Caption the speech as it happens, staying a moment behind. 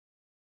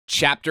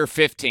Chapter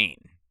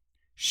 15.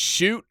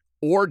 Shoot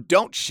or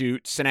don't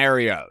shoot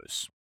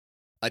scenarios.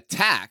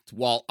 Attacked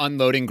while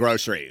unloading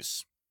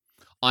groceries.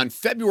 On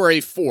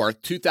February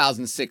 4th,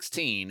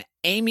 2016,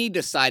 Amy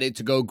decided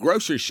to go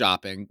grocery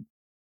shopping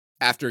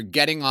after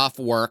getting off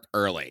work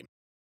early.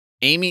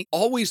 Amy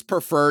always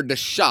preferred to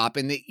shop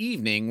in the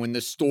evening when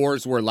the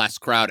stores were less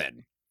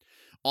crowded.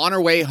 On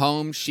her way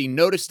home, she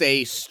noticed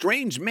a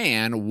strange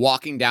man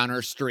walking down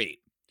her street.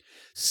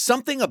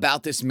 Something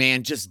about this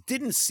man just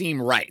didn't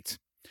seem right.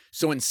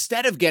 So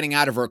instead of getting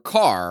out of her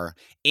car,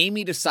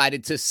 Amy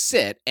decided to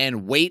sit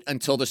and wait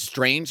until the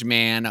strange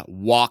man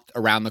walked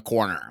around the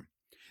corner.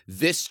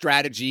 This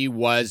strategy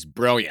was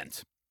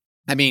brilliant.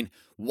 I mean,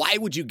 why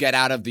would you get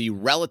out of the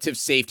relative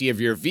safety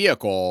of your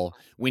vehicle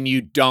when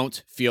you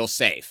don't feel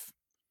safe?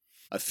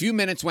 A few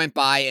minutes went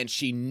by and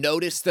she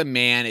noticed the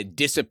man had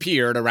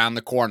disappeared around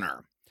the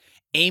corner.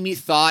 Amy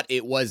thought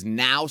it was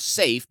now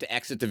safe to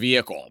exit the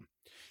vehicle.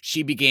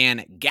 She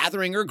began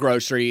gathering her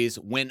groceries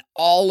when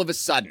all of a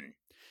sudden,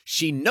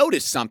 she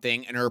noticed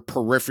something in her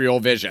peripheral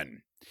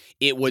vision.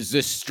 It was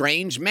this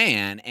strange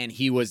man, and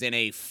he was in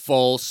a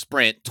full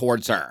sprint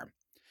towards her.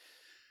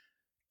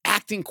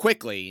 Acting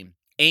quickly,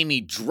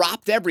 Amy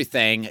dropped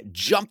everything,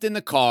 jumped in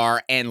the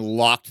car, and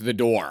locked the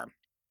door.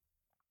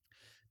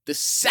 The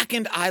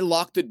second I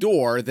locked the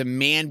door, the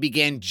man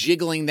began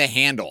jiggling the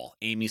handle,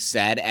 Amy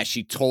said as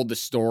she told the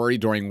story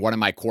during one of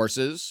my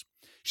courses.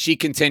 She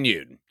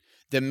continued.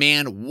 The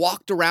man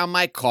walked around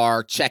my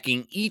car,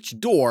 checking each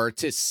door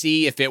to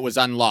see if it was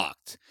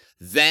unlocked.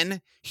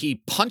 Then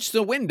he punched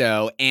the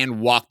window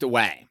and walked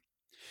away.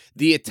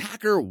 The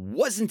attacker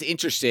wasn't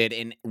interested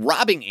in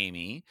robbing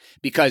Amy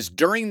because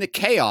during the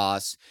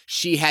chaos,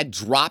 she had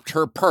dropped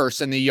her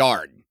purse in the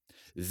yard.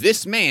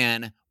 This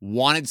man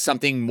wanted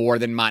something more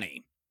than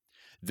money.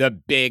 The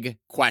big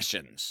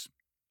questions.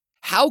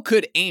 How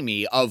could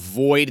Amy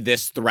avoid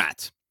this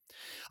threat?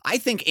 I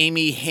think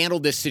Amy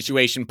handled this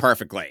situation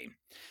perfectly.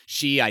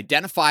 She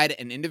identified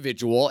an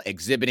individual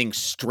exhibiting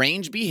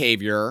strange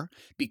behavior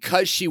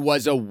because she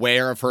was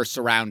aware of her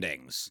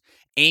surroundings.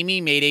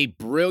 Amy made a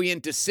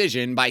brilliant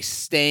decision by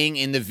staying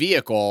in the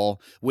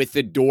vehicle with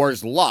the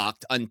doors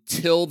locked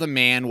until the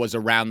man was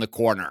around the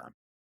corner.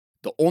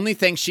 The only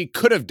thing she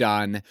could have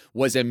done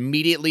was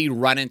immediately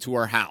run into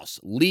her house,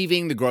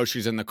 leaving the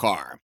groceries in the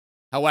car.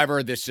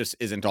 However, this just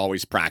isn't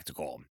always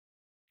practical.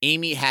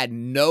 Amy had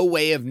no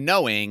way of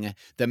knowing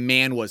the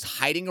man was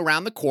hiding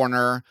around the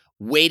corner,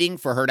 waiting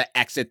for her to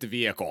exit the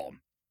vehicle.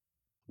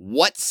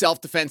 What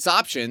self-defense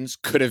options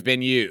could have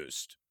been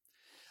used?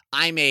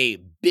 I'm a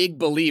big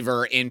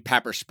believer in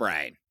pepper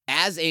spray.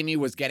 As Amy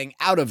was getting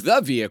out of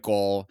the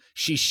vehicle,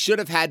 she should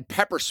have had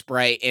pepper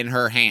spray in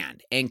her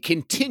hand and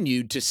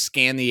continued to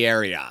scan the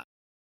area.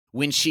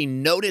 When she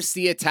noticed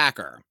the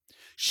attacker,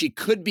 she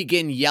could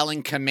begin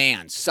yelling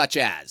commands such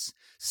as,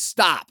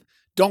 "Stop,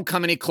 don't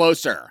come any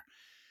closer."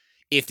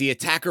 If the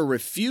attacker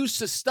refused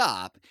to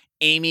stop,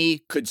 Amy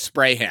could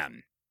spray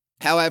him.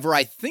 However,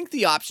 I think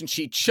the option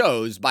she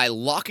chose by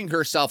locking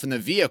herself in the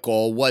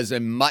vehicle was a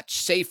much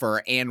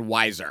safer and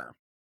wiser.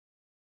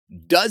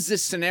 Does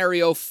this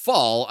scenario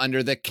fall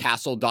under the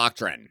Castle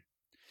Doctrine?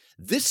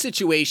 This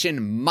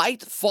situation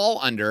might fall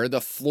under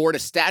the Florida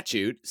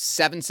Statute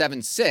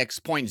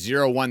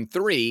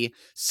 776.013,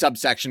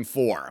 subsection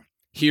 4.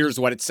 Here's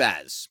what it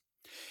says.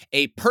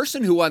 A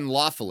person who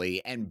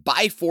unlawfully and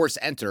by force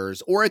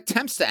enters or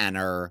attempts to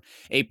enter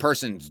a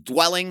person's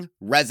dwelling,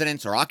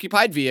 residence, or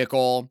occupied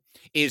vehicle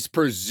is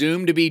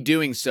presumed to be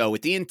doing so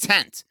with the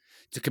intent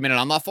to commit an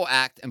unlawful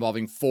act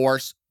involving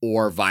force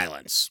or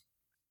violence.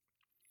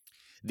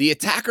 The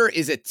attacker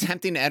is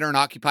attempting to enter an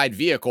occupied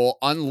vehicle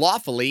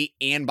unlawfully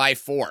and by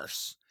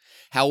force.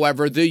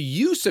 However, the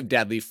use of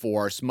deadly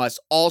force must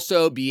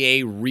also be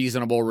a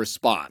reasonable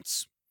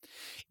response.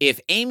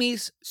 If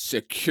Amy's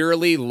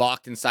securely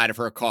locked inside of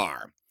her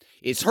car,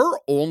 is her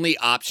only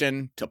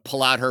option to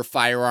pull out her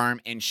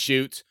firearm and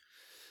shoot?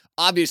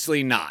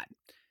 Obviously not,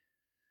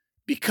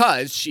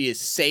 because she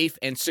is safe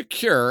and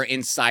secure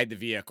inside the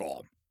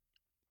vehicle.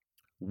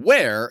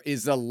 Where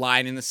is the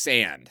line in the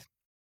sand?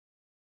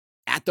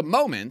 At the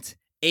moment,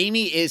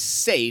 Amy is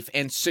safe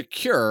and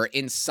secure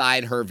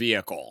inside her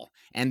vehicle,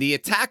 and the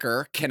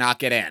attacker cannot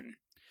get in.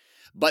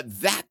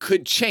 But that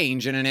could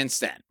change in an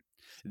instant.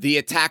 The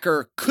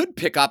attacker could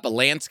pick up a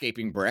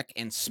landscaping brick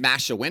and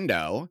smash a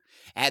window.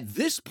 At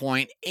this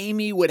point,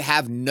 Amy would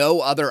have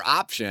no other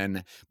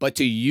option but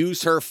to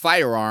use her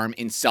firearm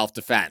in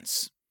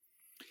self-defense.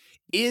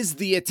 Is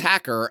the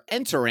attacker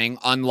entering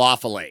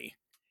unlawfully?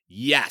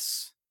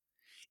 Yes.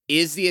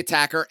 Is the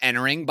attacker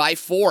entering by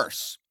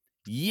force?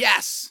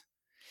 Yes.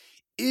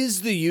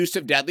 Is the use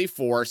of deadly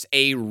force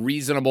a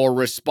reasonable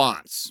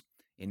response?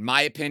 In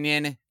my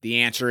opinion,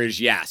 the answer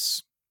is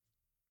yes.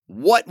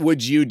 What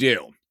would you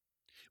do?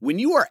 When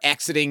you are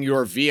exiting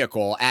your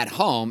vehicle at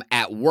home,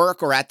 at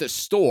work, or at the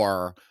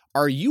store,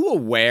 are you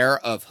aware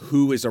of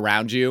who is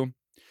around you?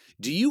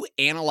 Do you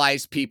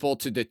analyze people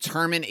to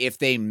determine if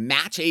they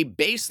match a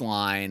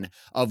baseline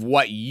of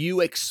what you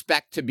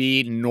expect to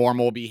be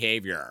normal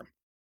behavior?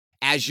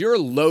 As you're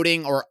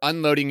loading or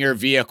unloading your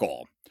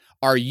vehicle,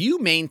 Are you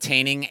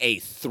maintaining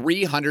a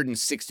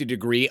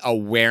 360-degree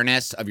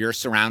awareness of your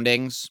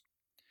surroundings?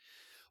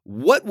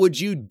 What would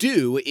you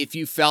do if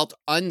you felt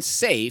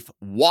unsafe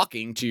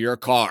walking to your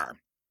car?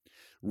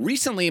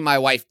 Recently, my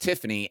wife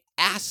Tiffany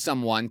asked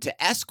someone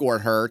to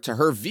escort her to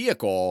her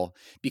vehicle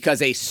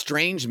because a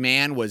strange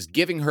man was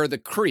giving her the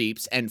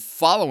creeps and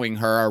following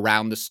her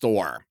around the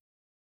store.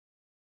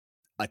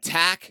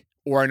 Attack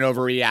or an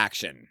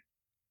overreaction?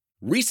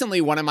 Recently,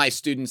 one of my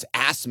students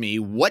asked me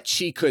what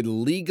she could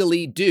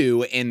legally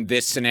do in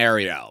this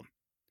scenario.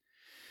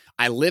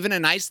 I live in a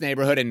nice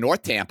neighborhood in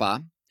North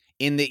Tampa.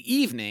 In the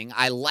evening,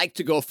 I like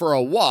to go for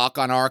a walk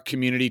on our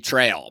community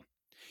trail.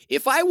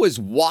 If I was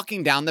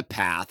walking down the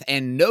path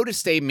and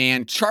noticed a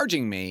man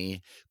charging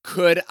me,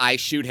 could I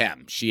shoot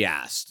him? She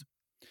asked.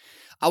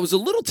 I was a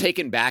little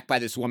taken back by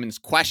this woman's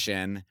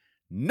question.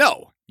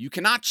 No, you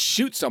cannot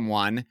shoot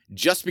someone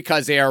just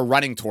because they are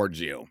running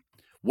towards you.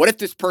 What if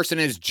this person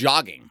is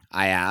jogging?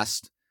 I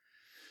asked.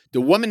 The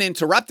woman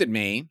interrupted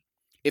me.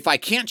 If I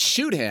can't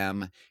shoot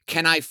him,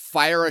 can I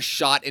fire a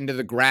shot into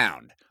the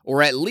ground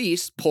or at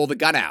least pull the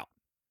gun out?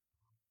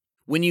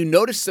 When you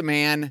notice the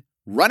man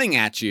running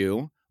at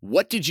you,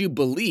 what did you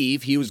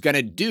believe he was going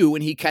to do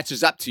when he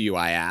catches up to you?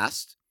 I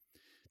asked.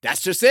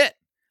 That's just it.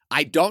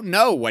 I don't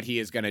know what he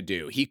is going to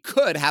do. He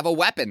could have a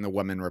weapon, the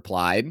woman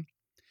replied.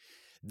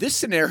 This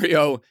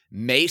scenario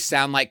may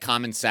sound like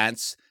common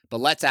sense, but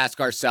let's ask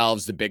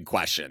ourselves the big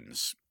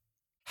questions.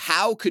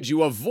 How could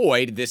you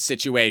avoid this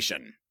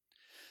situation?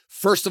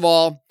 First of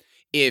all,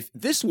 if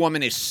this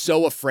woman is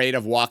so afraid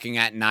of walking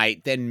at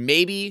night, then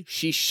maybe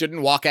she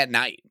shouldn't walk at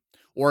night,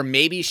 or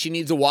maybe she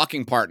needs a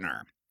walking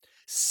partner.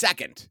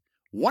 Second,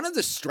 one of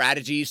the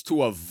strategies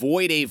to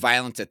avoid a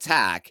violent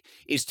attack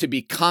is to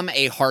become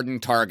a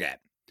hardened target.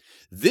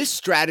 This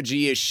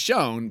strategy is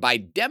shown by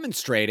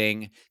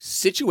demonstrating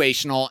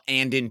situational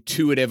and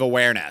intuitive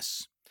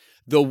awareness.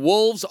 The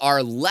wolves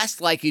are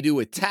less likely to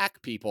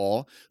attack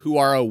people who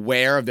are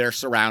aware of their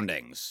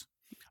surroundings.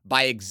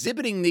 By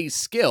exhibiting these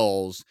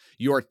skills,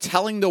 you're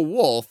telling the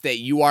wolf that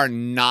you are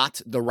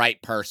not the right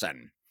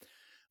person.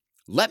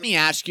 Let me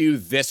ask you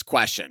this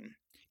question.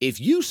 If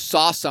you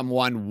saw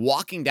someone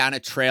walking down a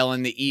trail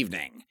in the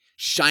evening,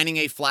 shining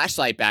a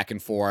flashlight back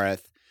and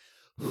forth,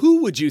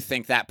 who would you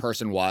think that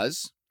person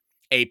was?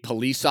 A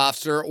police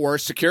officer or a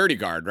security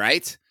guard,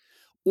 right?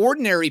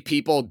 Ordinary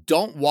people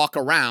don't walk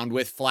around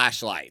with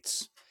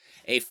flashlights.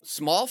 A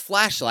small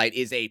flashlight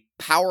is a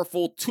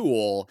powerful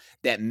tool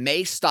that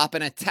may stop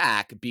an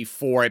attack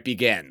before it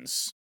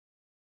begins.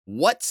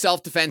 What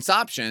self-defense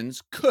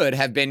options could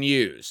have been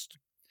used?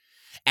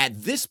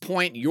 At this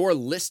point, your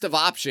list of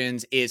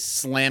options is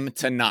slim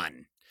to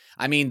none.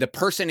 I mean, the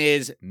person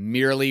is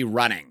merely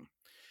running,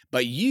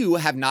 but you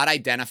have not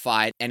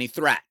identified any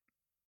threat.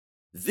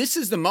 This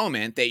is the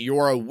moment that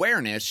your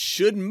awareness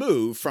should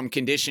move from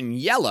condition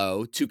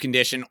yellow to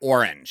condition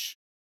orange.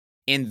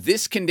 In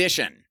this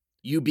condition,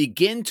 you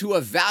begin to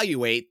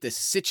evaluate the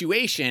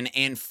situation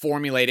and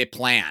formulate a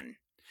plan.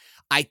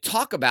 I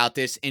talk about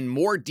this in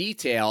more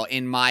detail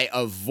in my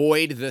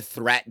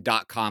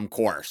avoidthethreat.com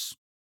course.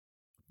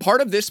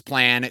 Part of this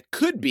plan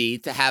could be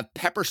to have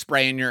pepper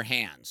spray in your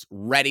hands,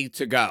 ready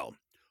to go,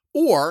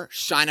 or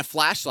shine a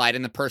flashlight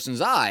in the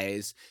person's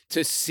eyes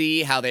to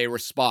see how they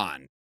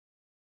respond.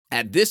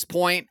 At this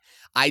point,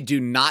 I do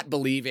not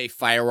believe a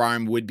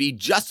firearm would be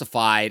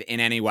justified in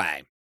any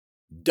way.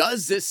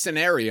 Does this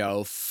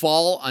scenario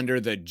fall under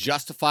the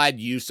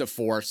justified use of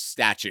force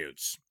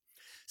statutes?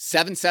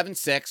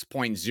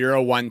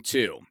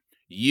 776.012,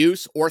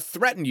 use or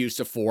threatened use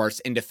of force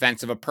in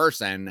defense of a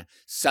person,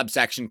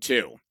 subsection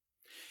 2.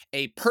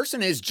 A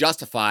person is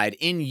justified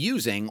in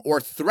using or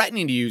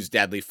threatening to use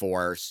deadly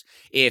force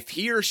if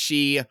he or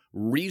she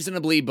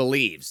reasonably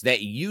believes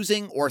that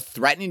using or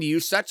threatening to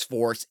use such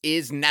force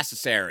is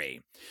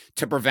necessary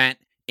to prevent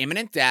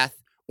imminent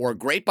death or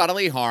great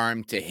bodily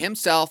harm to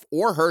himself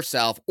or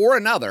herself or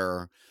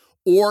another,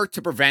 or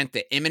to prevent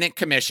the imminent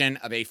commission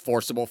of a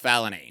forcible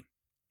felony.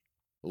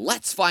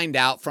 Let's find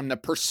out from the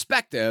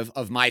perspective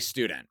of my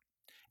student.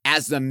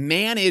 As the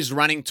man is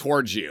running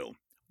towards you,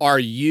 are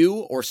you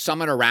or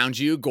someone around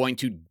you going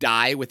to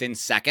die within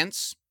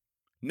seconds?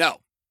 No.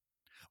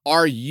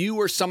 Are you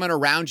or someone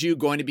around you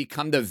going to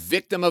become the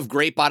victim of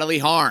great bodily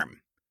harm?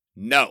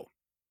 No.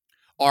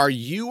 Are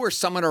you or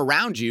someone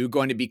around you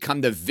going to become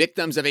the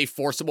victims of a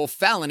forcible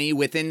felony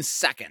within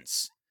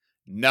seconds?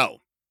 No.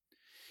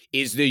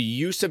 Is the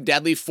use of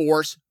deadly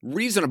force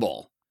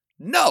reasonable?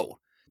 No.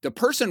 The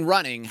person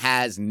running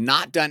has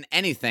not done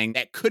anything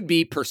that could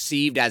be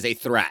perceived as a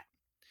threat.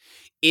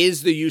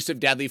 Is the use of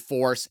deadly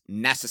force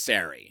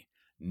necessary?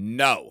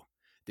 No.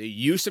 The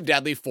use of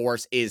deadly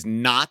force is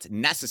not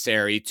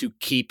necessary to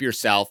keep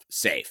yourself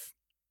safe.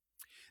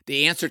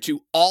 The answer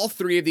to all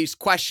three of these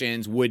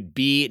questions would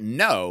be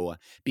no,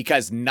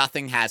 because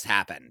nothing has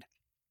happened.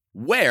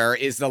 Where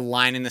is the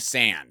line in the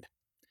sand?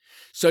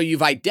 So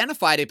you've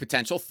identified a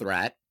potential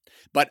threat,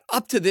 but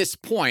up to this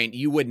point,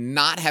 you would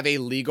not have a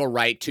legal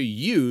right to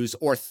use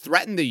or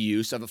threaten the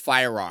use of a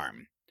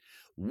firearm.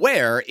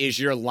 Where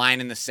is your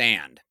line in the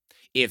sand?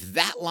 If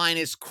that line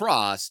is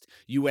crossed,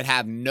 you would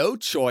have no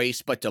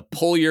choice but to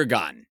pull your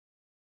gun.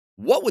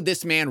 What would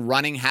this man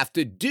running have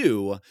to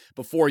do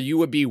before you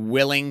would be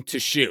willing to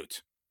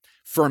shoot?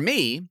 For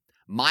me,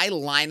 my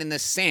line in the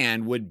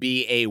sand would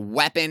be a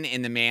weapon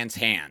in the man's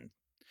hand.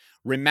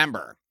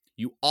 Remember,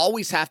 you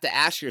always have to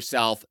ask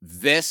yourself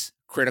this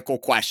critical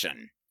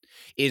question.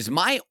 Is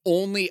my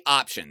only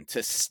option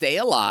to stay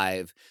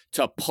alive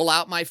to pull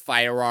out my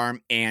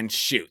firearm and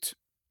shoot?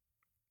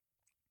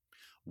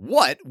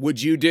 What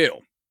would you do?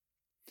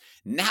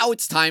 Now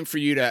it's time for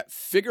you to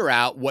figure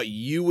out what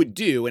you would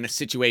do in a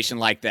situation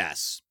like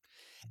this.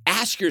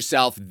 Ask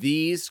yourself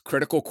these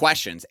critical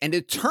questions and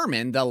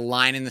determine the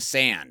line in the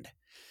sand.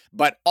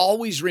 But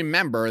always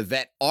remember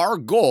that our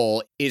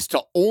goal is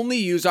to only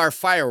use our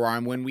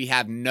firearm when we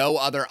have no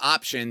other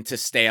option to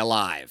stay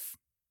alive.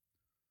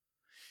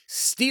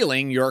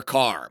 Stealing your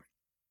car.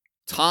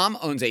 Tom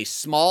owns a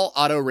small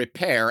auto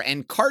repair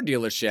and car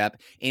dealership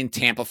in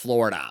Tampa,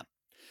 Florida.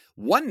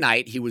 One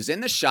night, he was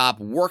in the shop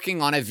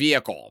working on a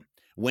vehicle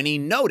when he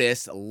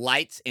noticed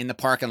lights in the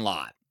parking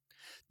lot.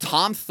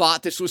 Tom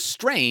thought this was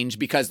strange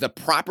because the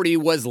property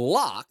was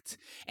locked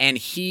and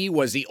he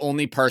was the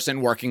only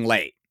person working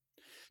late.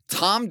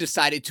 Tom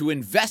decided to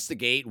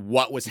investigate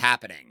what was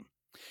happening.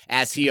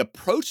 As he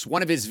approached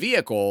one of his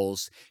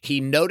vehicles,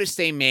 he noticed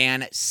a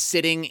man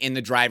sitting in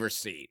the driver's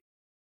seat.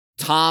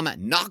 Tom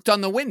knocked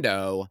on the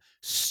window,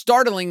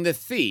 startling the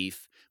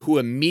thief, who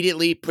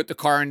immediately put the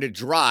car into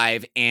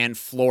drive and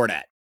floored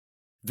it.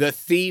 The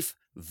thief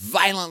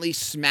violently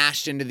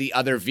smashed into the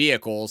other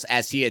vehicles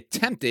as he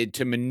attempted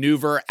to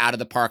maneuver out of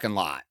the parking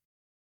lot.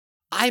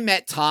 I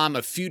met Tom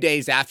a few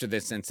days after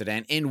this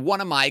incident in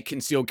one of my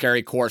concealed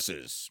carry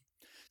courses.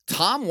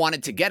 Tom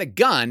wanted to get a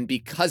gun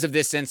because of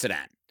this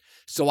incident,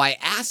 so I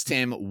asked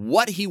him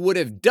what he would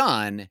have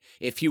done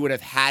if he would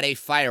have had a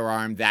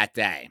firearm that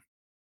day.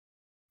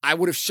 I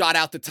would have shot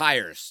out the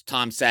tires,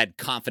 Tom said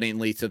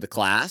confidently to the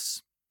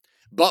class.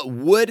 But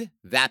would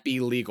that be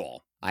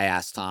legal? I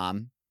asked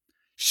Tom.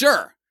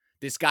 Sure,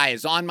 this guy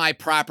is on my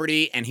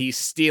property and he's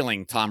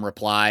stealing, Tom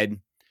replied.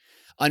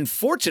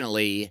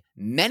 Unfortunately,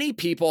 many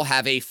people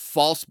have a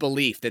false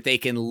belief that they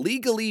can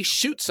legally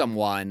shoot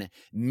someone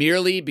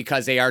merely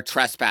because they are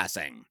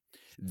trespassing.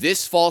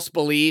 This false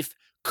belief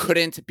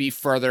couldn't be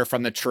further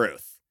from the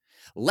truth.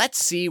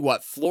 Let's see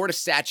what Florida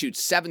Statute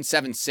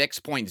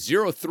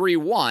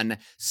 776.031,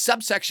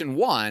 subsection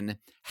 1,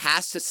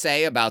 has to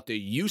say about the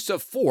use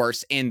of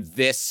force in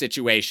this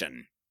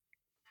situation.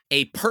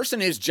 A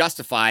person is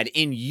justified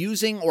in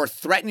using or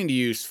threatening to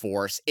use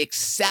force,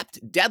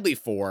 except deadly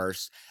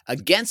force,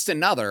 against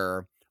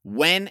another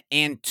when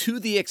and to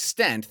the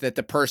extent that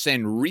the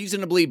person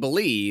reasonably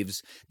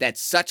believes that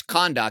such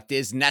conduct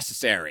is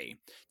necessary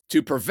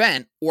to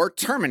prevent or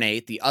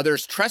terminate the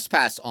other's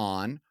trespass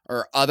on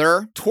or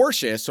other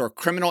tortious or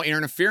criminal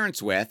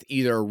interference with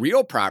either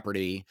real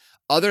property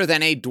other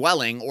than a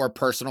dwelling or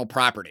personal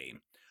property,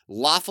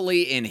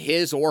 lawfully in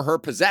his or her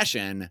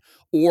possession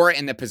or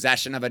in the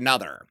possession of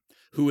another,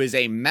 who is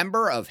a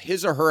member of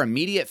his or her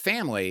immediate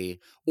family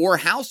or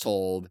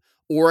household,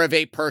 or of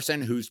a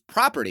person whose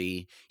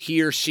property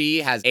he or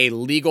she has a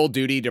legal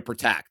duty to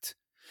protect.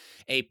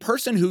 A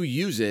person who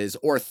uses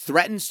or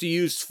threatens to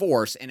use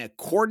force in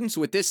accordance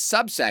with this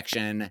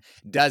subsection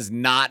does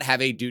not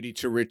have a duty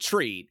to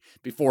retreat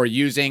before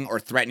using or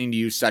threatening to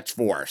use such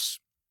force.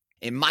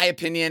 In my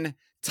opinion,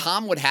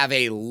 Tom would have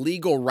a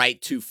legal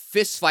right to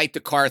fistfight the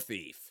car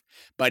thief,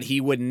 but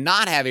he would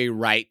not have a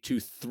right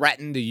to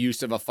threaten the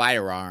use of a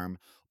firearm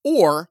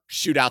or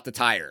shoot out the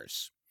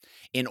tires.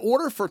 In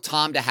order for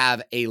Tom to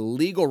have a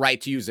legal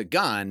right to use a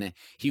gun,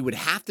 he would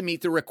have to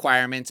meet the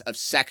requirements of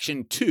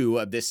Section 2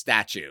 of this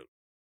statute.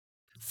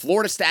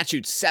 Florida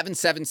Statute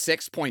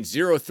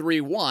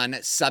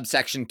 776.031,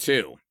 subsection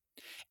 2.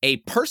 A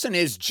person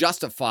is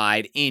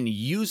justified in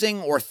using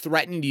or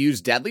threatening to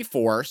use deadly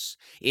force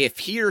if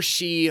he or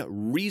she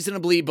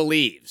reasonably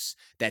believes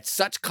that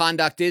such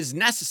conduct is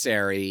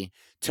necessary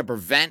to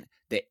prevent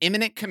the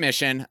imminent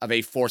commission of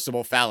a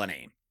forcible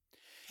felony.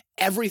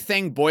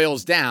 Everything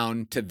boils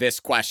down to this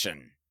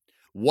question.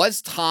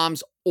 Was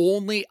Tom's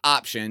only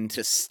option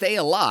to stay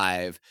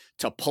alive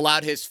to pull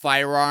out his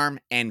firearm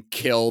and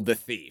kill the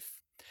thief?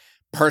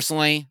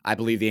 Personally, I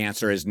believe the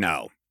answer is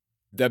no.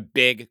 The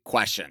big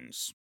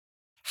questions.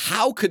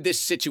 How could this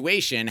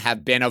situation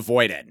have been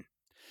avoided?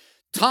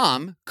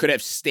 Tom could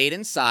have stayed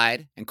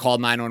inside and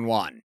called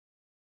 911.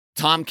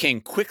 Tom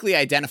can quickly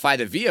identify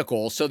the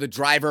vehicle so the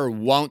driver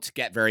won't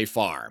get very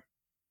far.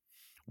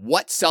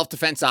 What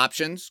self-defense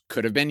options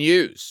could have been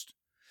used?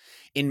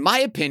 In my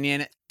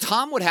opinion,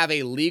 Tom would have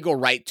a legal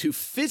right to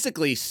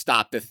physically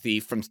stop the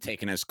thief from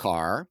taking his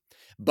car,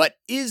 but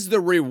is the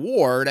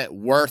reward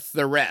worth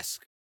the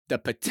risk? The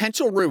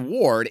potential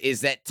reward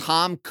is that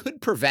Tom could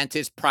prevent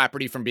his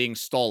property from being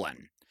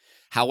stolen.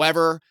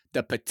 However,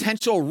 the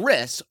potential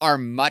risks are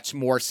much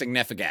more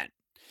significant.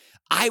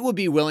 I would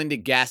be willing to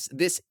guess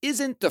this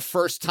isn't the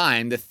first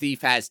time the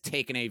thief has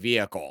taken a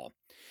vehicle.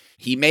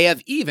 He may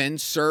have even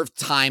served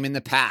time in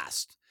the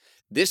past.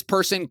 This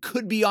person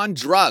could be on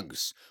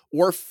drugs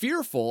or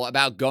fearful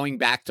about going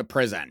back to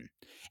prison,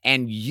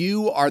 and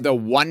you are the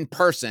one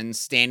person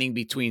standing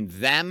between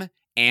them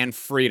and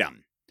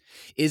freedom.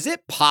 Is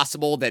it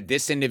possible that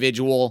this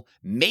individual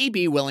may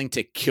be willing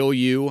to kill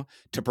you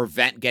to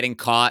prevent getting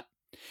caught?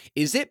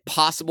 Is it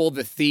possible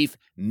the thief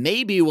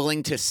may be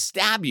willing to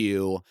stab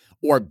you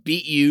or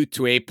beat you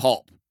to a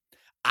pulp?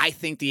 I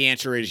think the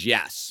answer is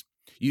yes.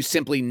 You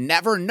simply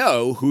never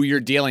know who you're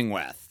dealing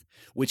with,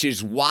 which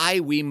is why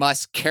we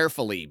must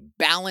carefully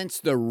balance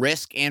the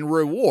risk and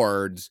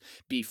rewards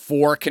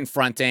before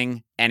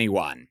confronting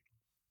anyone.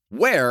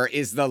 Where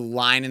is the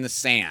line in the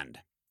sand?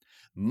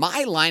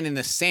 My line in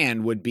the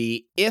sand would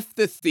be if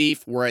the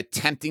thief were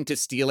attempting to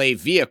steal a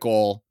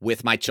vehicle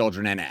with my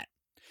children in it.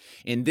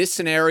 In this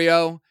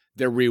scenario,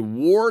 the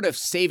reward of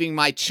saving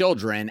my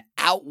children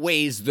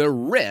outweighs the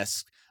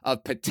risk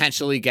of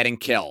potentially getting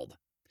killed.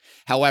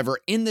 However,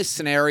 in this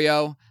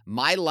scenario,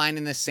 my line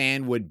in the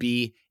sand would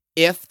be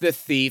if the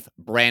thief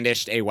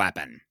brandished a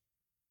weapon.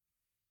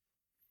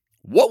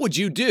 What would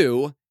you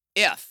do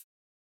if?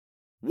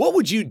 What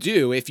would you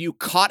do if you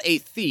caught a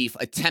thief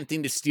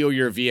attempting to steal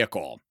your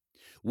vehicle?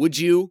 Would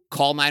you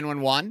call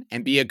 911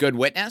 and be a good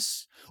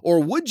witness? Or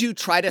would you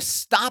try to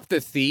stop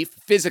the thief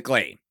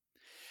physically?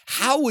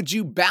 How would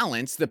you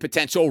balance the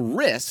potential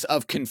risks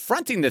of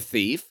confronting the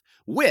thief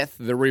with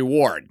the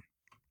reward?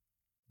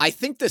 I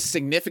think the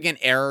significant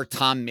error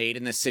Tom made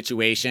in this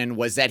situation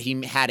was that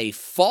he had a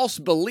false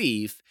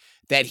belief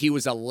that he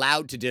was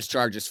allowed to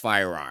discharge his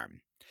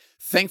firearm.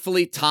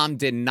 Thankfully, Tom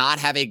did not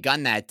have a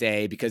gun that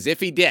day, because if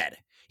he did,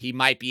 he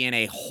might be in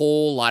a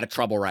whole lot of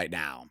trouble right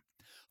now.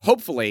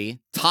 Hopefully,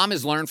 Tom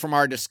has learned from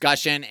our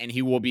discussion and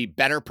he will be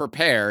better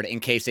prepared in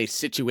case a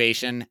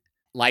situation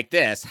like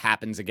this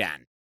happens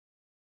again.